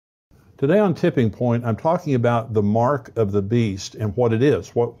Today on Tipping Point, I'm talking about the mark of the beast and what it is,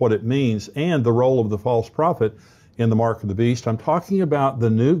 what it means, and the role of the false prophet in the mark of the beast. I'm talking about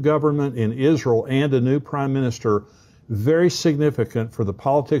the new government in Israel and a new prime minister, very significant for the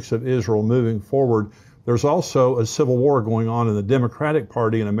politics of Israel moving forward. There's also a civil war going on in the Democratic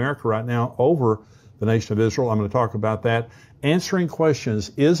Party in America right now over the nation of Israel. I'm going to talk about that. Answering questions,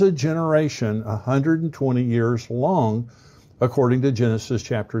 is a generation 120 years long, according to Genesis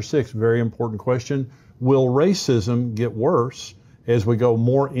chapter 6? Very important question. Will racism get worse as we go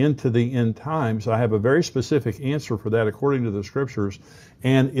more into the end times? I have a very specific answer for that according to the scriptures.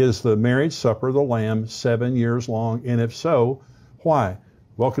 And is the marriage supper of the Lamb 7 years long? And if so, why?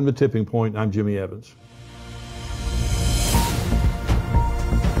 Welcome to Tipping Point. I'm Jimmy Evans.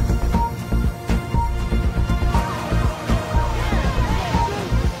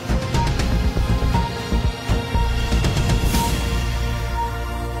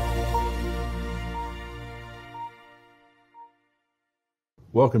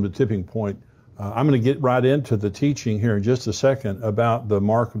 Welcome to Tipping Point. I'm going to get right into the teaching here in just a second about the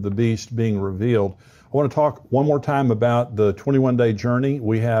mark of the beast being revealed. I want to talk one more time about the 21-day journey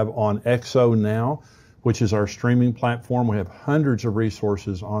we have on XO Now, which is our streaming platform. We have hundreds of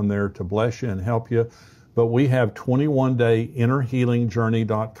resources on there to bless you and help you. But we have 21-day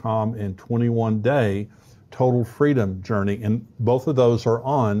innerhealingjourney.com and 21-day total freedom journey. And both of those are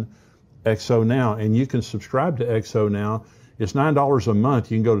on XO Now. And you can subscribe to XO Now. It's $9 a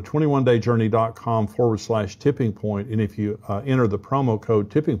month. You can go to 21dayjourney.com/tipping point. And if you enter the promo code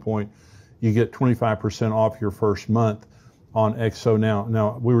tipping point, you get 25% off your first month on XO Now.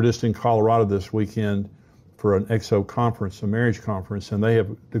 Now, we were just in Colorado this weekend for an XO conference, a marriage conference, and they have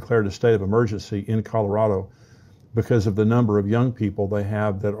declared a state of emergency in Colorado because of the number of young people they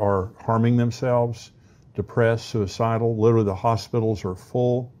have that are harming themselves, depressed, suicidal. Literally, the hospitals are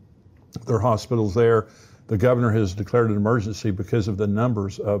full. There are hospitals there. The governor has declared an emergency because of the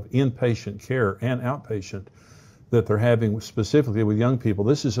numbers of inpatient care and outpatient that they're having, specifically with young people.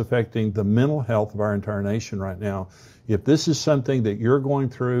 This is affecting the mental health of our entire nation right now. If this is something that you're going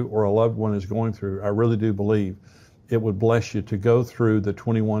through or a loved one is going through, I really do believe it would bless you to go through the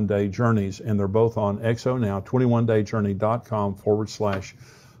 21-day journeys, and they're both on XO Now,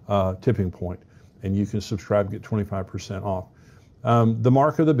 21dayjourney.com/tipping point, and you can subscribe and get 25% off. The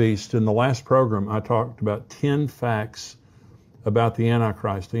mark of the beast. In the last program, I talked about 10 facts about the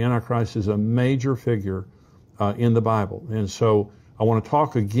Antichrist. The Antichrist is a major figure in the Bible. And so I want to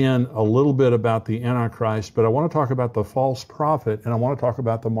talk again a little bit about the Antichrist, but I want to talk about the false prophet, and I want to talk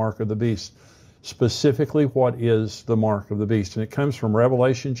about the mark of the beast. Specifically, what is the mark of the beast? And it comes from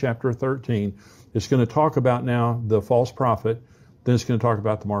Revelation chapter 13. It's going to talk about now the false prophet, then it's going to talk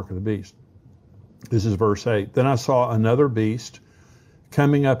about the mark of the beast. This is verse 8. Then I saw another beast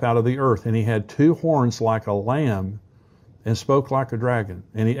coming up out of the earth, and he had two horns like a lamb and spoke like a dragon.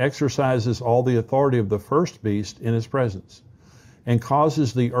 And he exercises all the authority of the first beast in his presence, and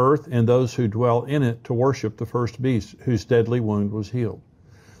causes the earth and those who dwell in it to worship the first beast, whose deadly wound was healed.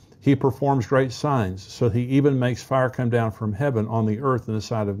 He performs great signs, so he even makes fire come down from heaven on the earth in the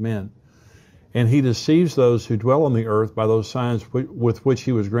sight of men. And he deceives those who dwell on the earth by those signs with which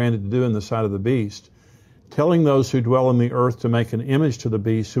he was granted to do in the sight of the beast, telling those who dwell on the earth to make an image to the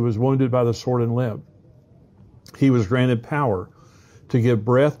beast who was wounded by the sword and lived. He was granted power to give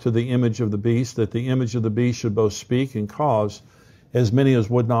breath to the image of the beast, that the image of the beast should both speak and cause as many as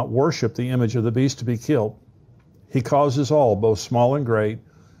would not worship the image of the beast to be killed. He causes all, both small and great,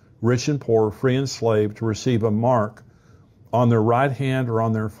 rich and poor, free and slave, to receive a mark on their right hand or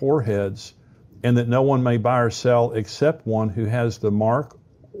on their foreheads, and that no one may buy or sell except one who has the mark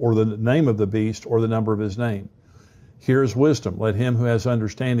or the name of the beast or the number of his name. Here is wisdom. Let him who has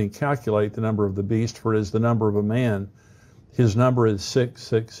understanding calculate the number of the beast, for it is the number of a man. His number is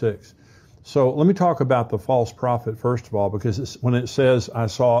 666. So let me talk about the false prophet first of all, because when it says, I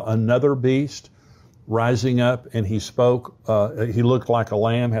saw another beast rising up and he spoke, he looked like a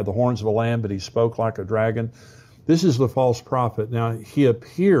lamb, had the horns of a lamb, but he spoke like a dragon. This is the false prophet. Now, he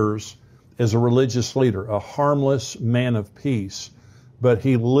appears as a religious leader, a harmless man of peace, but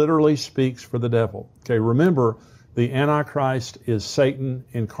he literally speaks for the devil. Okay, remember, the Antichrist is Satan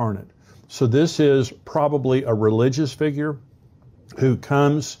incarnate. So this is probably a religious figure who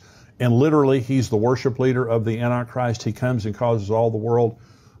comes, and literally he's the worship leader of the Antichrist. He comes and causes all the world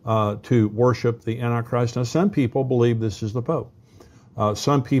to worship the Antichrist. Now, some people believe this is the Pope.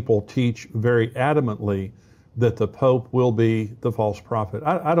 Some people teach very adamantly that the Pope will be the false prophet.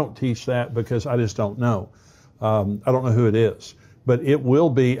 I don't teach that because I just don't know. I don't know who it is. But it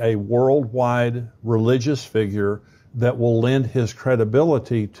will be a worldwide religious figure that will lend his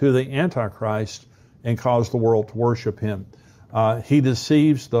credibility to the Antichrist and cause the world to worship him. He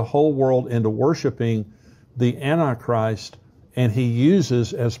deceives the whole world into worshiping the Antichrist, and he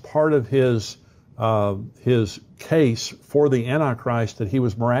uses as part of his case for the Antichrist that he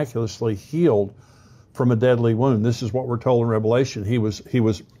was miraculously healed from a deadly wound. This is what we're told in Revelation. He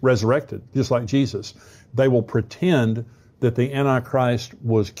was resurrected, just like Jesus. They will pretend that the Antichrist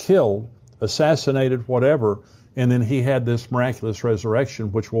was killed, assassinated, whatever, and then he had this miraculous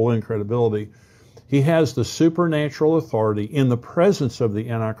resurrection, which will lend credibility. He has the supernatural authority in the presence of the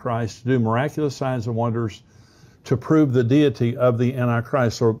Antichrist to do miraculous signs and wonders to prove the deity of the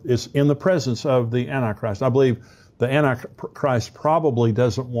Antichrist. So it's in the presence of the Antichrist. I believe the Antichrist probably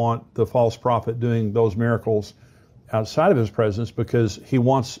doesn't want the false prophet doing those miracles outside of his presence because he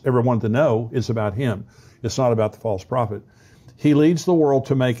wants everyone to know it's about him. It's not about the false prophet. He leads the world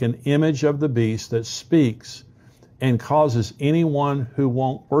to make an image of the beast that speaks and causes anyone who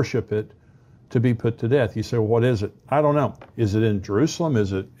won't worship it to be put to death. You say, well, what is it? I don't know. Is it in Jerusalem?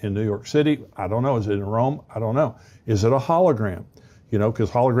 Is it in New York City? I don't know. Is it in Rome? I don't know. Is it a hologram? You know,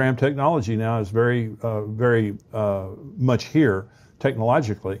 because hologram technology now is very much here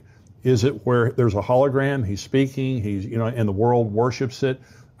technologically. Is it where there's a hologram, he's speaking, and the world worships it?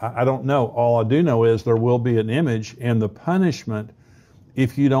 I don't know. All I do know is there will be an image, and the punishment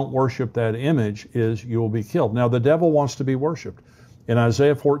if you don't worship that image is you will be killed. Now, the devil wants to be worshiped. In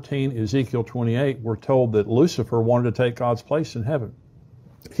Isaiah 14, Ezekiel 28, we're told that Lucifer wanted to take God's place in heaven.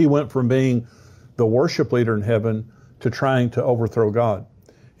 He went from being the worship leader in heaven to trying to overthrow God.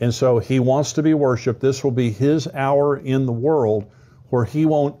 And so he wants to be worshiped. This will be his hour in the world where he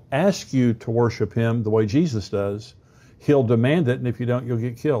won't ask you to worship him the way Jesus does. He'll demand it, and if you don't, you'll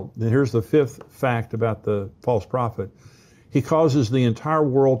get killed. And here's the fifth fact about the false prophet. He causes the entire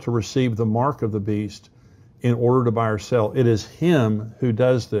world to receive the mark of the beast in order to buy or sell. It is him who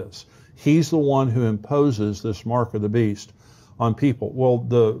does this. He's the one who imposes this mark of the beast on people. Well,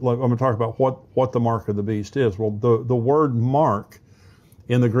 I'm going to talk about what the mark of the beast is. Well, the word mark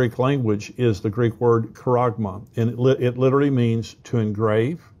in the Greek language is the Greek word charagma, and it literally means to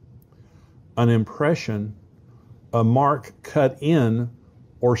engrave, an impression, a mark cut in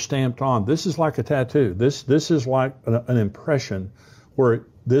or stamped on. This is like a tattoo. This is like an impression where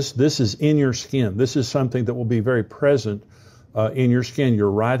this is in your skin. This is something that will be very present in your skin,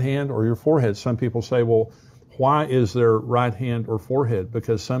 your right hand or your forehead. Some people say, well, why is there right hand or forehead?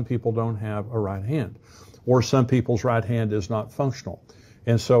 Because some people don't have a right hand, or some people's right hand is not functional.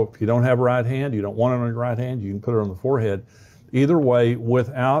 And so if you don't have a right hand, you don't want it on your right hand, you can put it on the forehead. Either way,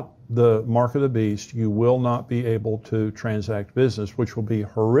 without the mark of the beast, you will not be able to transact business, which will be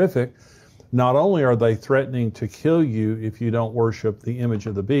horrific. Not only are they threatening to kill you if you don't worship the image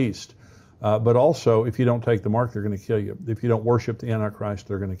of the beast, but also if you don't take the mark, they're going to kill you. If you don't worship the Antichrist,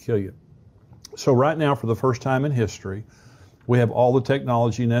 they're going to kill you. So right now, for the first time in history, we have all the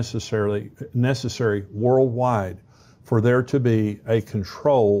technology necessary worldwide for there to be a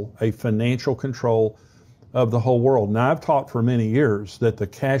financial control of the whole world. Now, I've taught for many years that the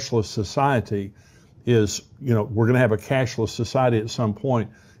cashless society is, we're going to have a cashless society at some point,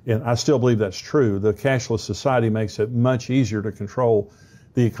 and I still believe that's true. The cashless society makes it much easier to control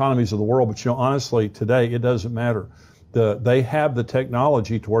the economies of the world, but honestly, today, it doesn't matter. They have the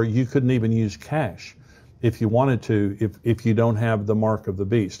technology to where you couldn't even use cash if you wanted to, if you don't have the mark of the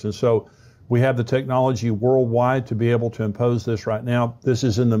beast. And so we have the technology worldwide to be able to impose this right now. This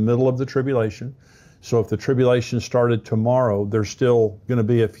is in the middle of the tribulation. So if the tribulation started tomorrow, there's still going to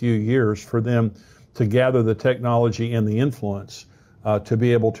be a few years for them to gather the technology and the influence to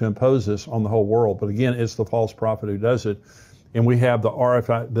be able to impose this on the whole world. But again, it's the false prophet who does it. And we have the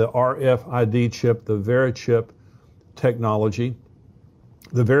RFID chip, the Verichip technology.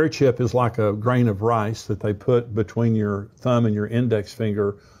 The Verichip is like a grain of rice that they put between your thumb and your index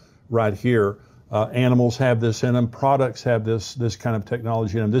finger right here. Animals have this in them. Products have this kind of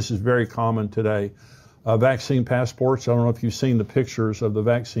technology in them. This is very common today. Vaccine passports, I don't know if you've seen the pictures of the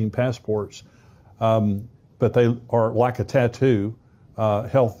vaccine passports, but they are like a tattoo,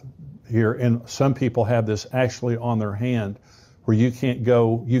 health here. And some people have this actually on their hand where you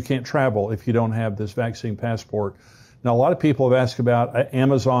can't travel if you don't have this vaccine passport. Now, a lot of people have asked about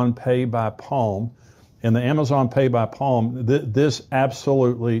Amazon Pay by Palm, and the Amazon Pay by Palm, this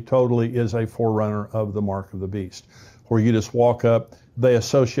absolutely, totally is a forerunner of the mark of the beast, where you just walk up, they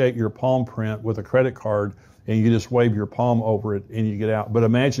associate your palm print with a credit card, and you just wave your palm over it and you get out. But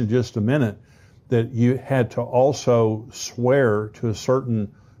imagine just a minute that you had to also swear to a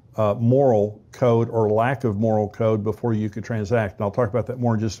certain moral code or lack of moral code before you could transact. And I'll talk about that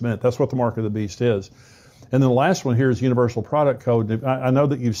more in just a minute. That's what the mark of the beast is. And then the last one here is universal product code. I know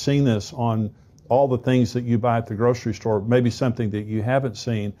that you've seen this on all the things that you buy at the grocery store, maybe something that you haven't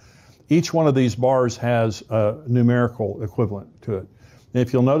seen. Each one of these bars has a numerical equivalent to it. And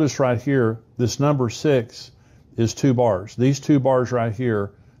if you'll notice right here, this number 6 is 2 bars. These 2 bars right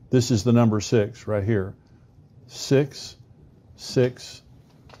here, this is the number 6 right here. 6, 6,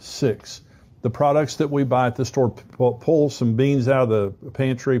 6. The products that we buy at the store, pull some beans out of the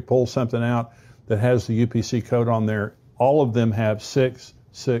pantry, pull something out that has the UPC code on there. All of them have 6,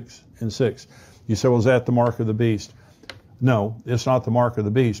 6, and 6. You say, well, is that the mark of the beast? No, it's not the mark of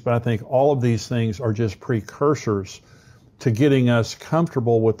the beast, but I think all of these things are just precursors to getting us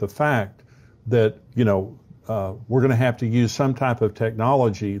comfortable with the fact that, we're going to have to use some type of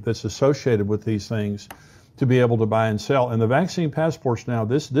technology that's associated with these things to be able to buy and sell. And the vaccine passports now,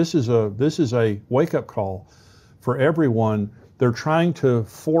 this is a wake-up call for everyone. They're trying to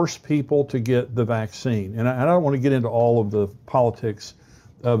force people to get the vaccine. And I don't want to get into all of the politics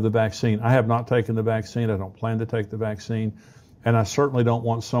of the vaccine. I have not taken the vaccine. I don't plan to take the vaccine. And I certainly don't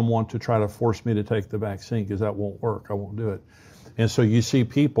want someone to try to force me to take the vaccine, because that won't work. I won't do it. And so you see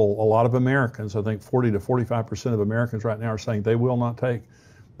people, a lot of Americans, I think 40 to 45% of Americans right now are saying they will not take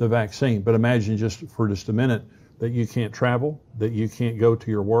the vaccine. But imagine just for just a minute that you can't travel, that you can't go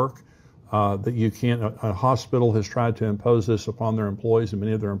to your work, that you can't, a hospital has tried to impose this upon their employees, and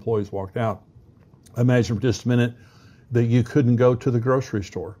many of their employees walked out. Imagine for just a minute that you couldn't go to the grocery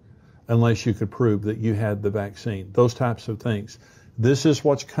store unless you could prove that you had the vaccine. Those types of things. This is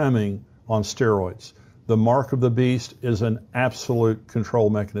what's coming on steroids. The mark of the beast is an absolute control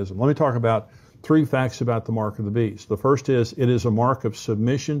mechanism. Let me talk about 3 facts about the mark of the beast. The first is it is a mark of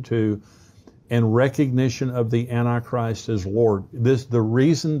submission to and recognition of the Antichrist as Lord. The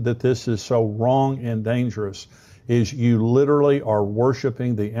reason that this is so wrong and dangerous is you literally are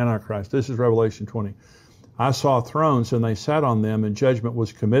worshiping the Antichrist. This is Revelation 20. I saw thrones, and they sat on them, and judgment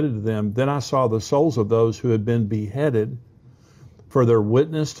was committed to them. Then I saw the souls of those who had been beheaded for their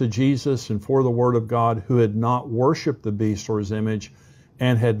witness to Jesus and for the word of God, who had not worshipped the beast or his image,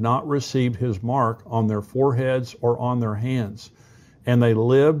 and had not received his mark on their foreheads or on their hands. And they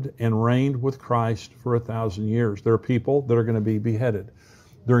lived and reigned with Christ for 1,000 years. There are people that are going to be beheaded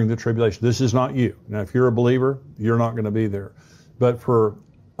during the tribulation. This is not you. Now, if you're a believer, you're not going to be there. But for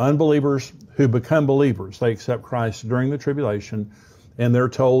unbelievers who become believers, they accept Christ during the tribulation, and they're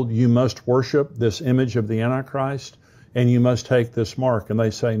told you must worship this image of the Antichrist, and you must take this mark. And they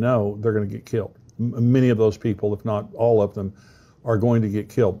say no, they're going to get killed. Many of those people, if not all of them, are going to get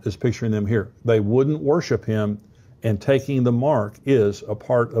killed. Just picturing them here. They wouldn't worship him, and taking the mark is a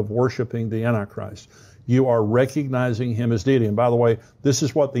part of worshiping the Antichrist. You are recognizing him as deity. And by the way, this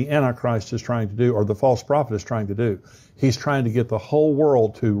is what the Antichrist is trying to do, or the false prophet is trying to do. He's trying to get the whole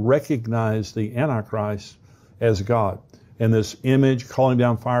world to recognize the Antichrist as God. And this image calling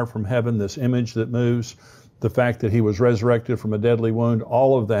down fire from heaven, this image that moves, the fact that he was resurrected from a deadly wound,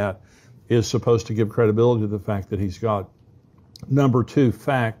 all of that is supposed to give credibility to the fact that he's God. Number 2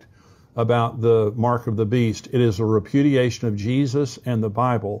 fact about the mark of the beast, it is a repudiation of Jesus and the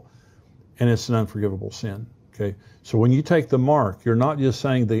Bible, and it's an unforgivable sin. Okay, so when you take the mark, you're not just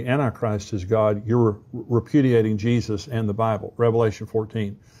saying the Antichrist is God, you're repudiating Jesus and the Bible. Revelation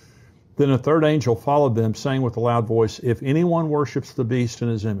 14. Then a third angel followed them, saying with a loud voice, if anyone worships the beast in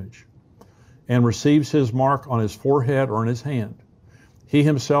his image and receives his mark on his forehead or in his hand, he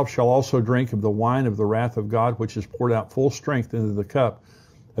himself shall also drink of the wine of the wrath of God, which is poured out full strength into the cup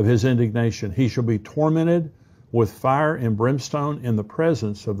of his indignation. He shall be tormented with fire and brimstone in the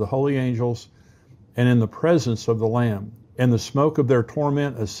presence of the holy angels and in the presence of the Lamb. And the smoke of their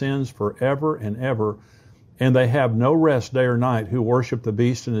torment ascends forever and ever. And they have no rest day or night who worship the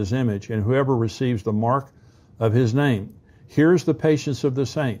beast in his image, and whoever receives the mark of his name. Here's the patience of the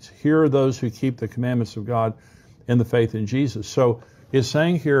saints. Here are those who keep the commandments of God and the faith in Jesus. So it's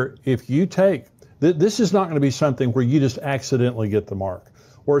saying here, if you take, this is not going to be something where you just accidentally get the mark,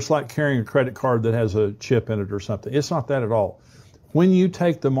 or it's like carrying a credit card that has a chip in it or something. It's not that at all. When you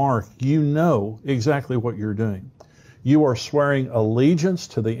take the mark, you know exactly what you're doing. You are swearing allegiance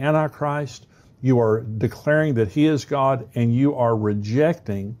to the Antichrist. You are declaring that he is God, and you are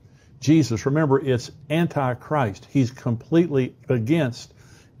rejecting Jesus. Remember, it's Antichrist. He's completely against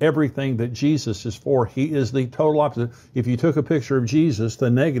everything that Jesus is for. He is the total opposite. If you took a picture of Jesus, the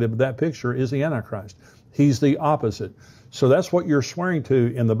negative of that picture is the Antichrist. He's the opposite. So that's what you're swearing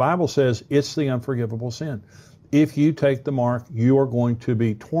to, and the Bible says it's the unforgivable sin. If you take the mark, you are going to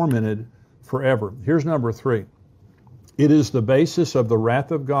be tormented forever. Here's number 3. It is the basis of the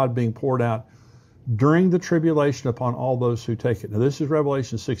wrath of God being poured out during the tribulation upon all those who take it. Now, this is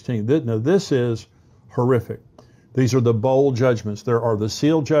Revelation 16. Now, this is horrific. These are the bowl judgments. There are the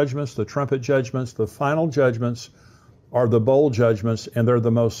seal judgments, the trumpet judgments. The final judgments are the bowl judgments, and they're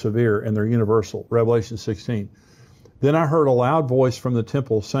the most severe, and they're universal. Revelation 16. Then I heard a loud voice from the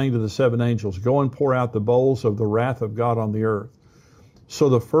temple saying to the seven angels, "Go and pour out the bowls of the wrath of God on the earth." So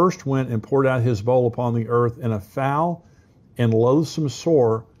the first went and poured out his bowl upon the earth, and a foul and loathsome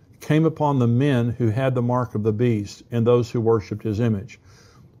sore came upon the men who had the mark of the beast and those who worshipped his image.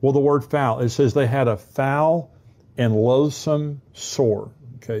 Well, the word foul, it says they had a foul and loathsome sore.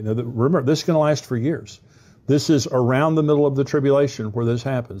 Okay, now remember, this is going to last for years. This is around the middle of the tribulation where this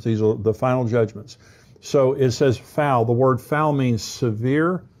happens. These are the final judgments. So it says foul. The word foul means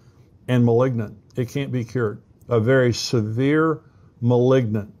severe and malignant. It can't be cured. A very severe,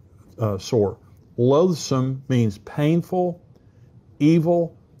 malignant sore. Loathsome means painful,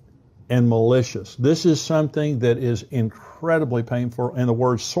 evil, and malicious. This is something that is incredibly painful, and the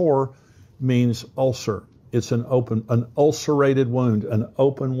word sore means ulcer. It's an ulcerated wound, an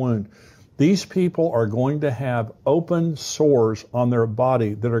open wound. These people are going to have open sores on their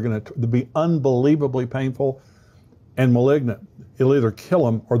body that are going to be unbelievably painful and malignant. It'll either kill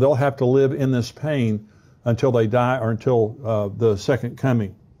them or they'll have to live in this pain until they die or until the second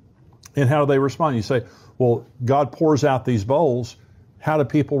coming. And how do they respond? You say, well, God pours out these bowls. How do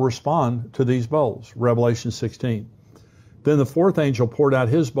people respond to these bowls? Revelation 16. Then the fourth angel poured out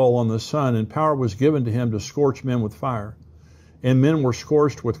his bowl on the sun, and power was given to him to scorch men with fire. And men were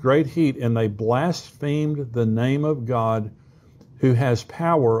scorched with great heat, and they blasphemed the name of God who has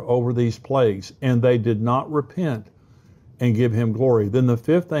power over these plagues, and they did not repent and give him glory. Then the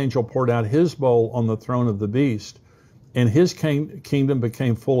fifth angel poured out his bowl on the throne of the beast, and his kingdom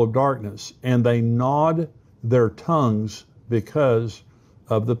became full of darkness, and they gnawed their tongues because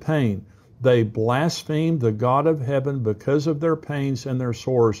of the pain. They blasphemed the God of heaven because of their pains and their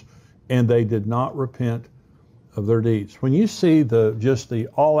sores, and they did not repent of their deeds. When you see just the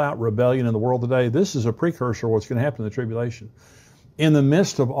all-out rebellion in the world today, this is a precursor of what's going to happen in the tribulation. In the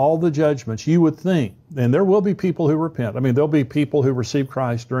midst of all the judgments, you would think, and there will be people who repent. I mean, there'll be people who receive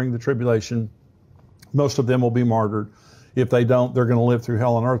Christ during the tribulation. Most of them will be martyred. If they don't, they're going to live through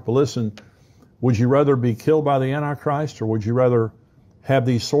hell on earth. But listen, would you rather be killed by the Antichrist, or would you rather have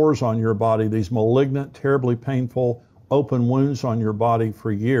these sores on your body, these malignant, terribly painful, open wounds on your body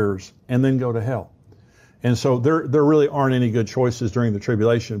for years, and then go to hell? And so there really aren't any good choices during the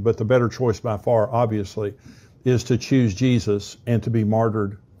tribulation, but the better choice by far, obviously, is to choose Jesus and to be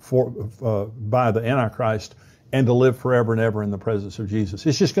martyred by the Antichrist and to live forever and ever in the presence of Jesus.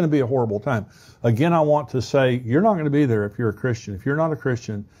 It's just going to be a horrible time. Again, I want to say, you're not going to be there if you're a Christian. If you're not a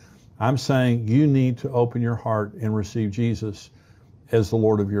Christian, I'm saying you need to open your heart and receive Jesus as the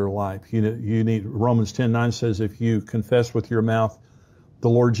Lord of your life. You need, Romans 10:9 says, if you confess with your mouth the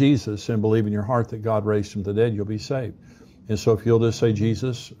Lord Jesus and believe in your heart that God raised him from the dead, you'll be saved. And so if you'll just say,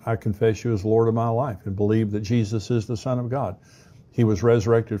 Jesus, I confess you as Lord of my life, and believe that Jesus is the Son of God, he was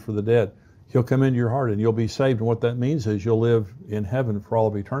resurrected for the dead, he'll come into your heart and you'll be saved. And what that means is you'll live in heaven for all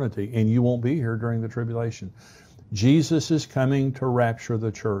of eternity, and you won't be here during the tribulation. Jesus is coming to rapture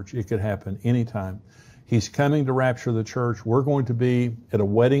the church. It could happen anytime. He's coming to rapture the church. We're going to be at a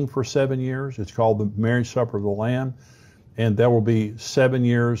wedding for 7 years. It's called the marriage supper of the Lamb. And there will be 7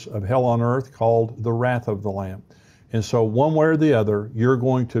 years of hell on earth called the wrath of the Lamb. And so one way or the other, you're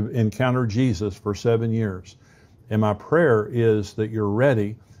going to encounter Jesus for 7 years. And my prayer is that you're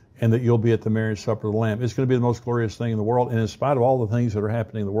ready and that you'll be at the marriage supper of the Lamb. It's going to be the most glorious thing in the world. And in spite of all the things that are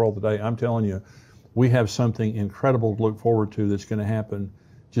happening in the world today, I'm telling you, we have something incredible to look forward to that's going to happen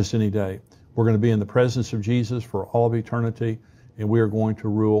just any day. We're going to be in the presence of Jesus for all of eternity, and we are going to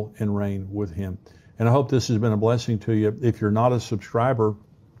rule and reign with him. And I hope this has been a blessing to you. If you're not a subscriber,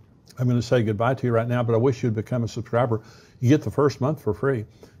 I'm going to say goodbye to you right now, but I wish you'd become a subscriber. You get the first month for free.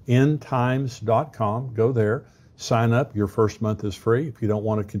 endtimes.com. Go there. Sign up. Your first month is free. If you don't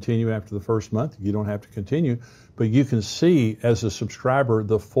want to continue after the first month, you don't have to continue. But you can see, as a subscriber,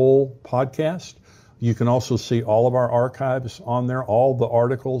 the full podcast. You can also see all of our archives on there, all the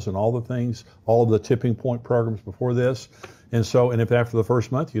articles and all the things, all of the tipping point programs before this. And if after the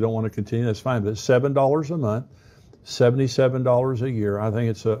first month you don't want to continue, that's fine. But it's $7 a month, $77 a year. I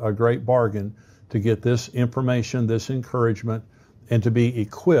think it's a great bargain to get this information, this encouragement, and to be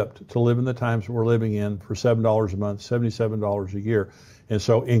equipped to live in the times we're living in for $7 a month, $77 a year. And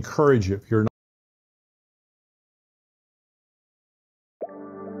so encourage you, if you're not